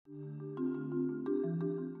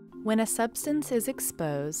When a substance is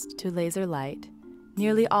exposed to laser light,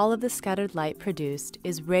 nearly all of the scattered light produced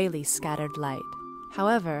is Rayleigh scattered light.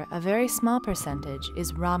 However, a very small percentage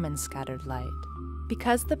is Raman scattered light.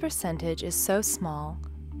 Because the percentage is so small,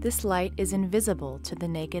 this light is invisible to the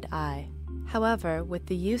naked eye. However, with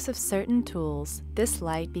the use of certain tools, this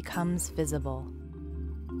light becomes visible.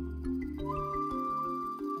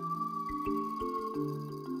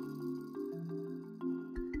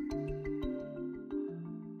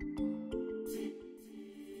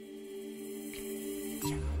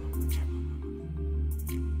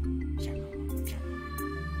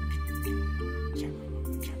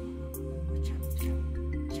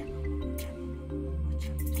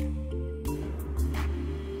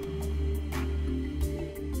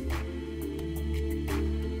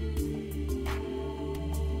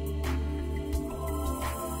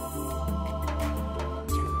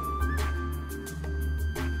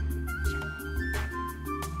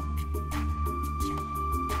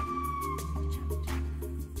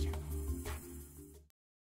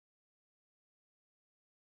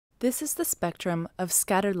 This is the spectrum of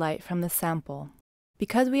scattered light from the sample.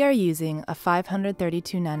 Because we are using a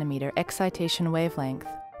 532 nanometer excitation wavelength,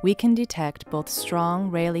 we can detect both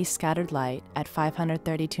strong Rayleigh scattered light at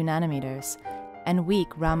 532 nanometers and weak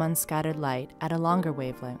Raman scattered light at a longer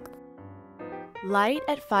wavelength. Light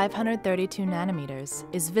at 532 nanometers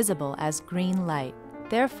is visible as green light.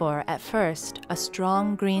 Therefore, at first, a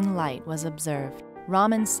strong green light was observed.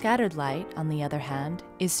 Raman scattered light, on the other hand,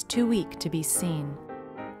 is too weak to be seen.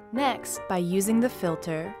 Next, by using the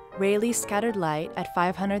filter, Rayleigh scattered light at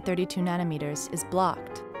 532 nanometers is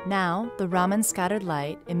blocked. Now, the Raman scattered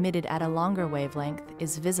light emitted at a longer wavelength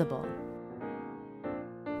is visible.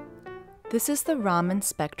 This is the Raman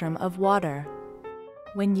spectrum of water.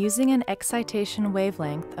 When using an excitation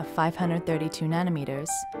wavelength of 532 nanometers,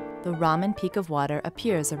 the Raman peak of water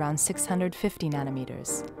appears around 650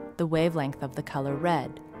 nanometers, the wavelength of the color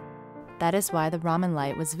red. That is why the Raman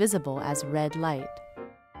light was visible as red light.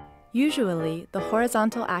 Usually, the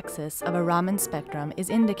horizontal axis of a Raman spectrum is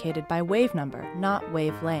indicated by wave number, not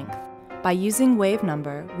wavelength. By using wave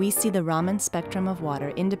number, we see the Raman spectrum of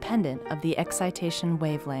water independent of the excitation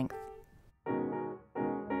wavelength.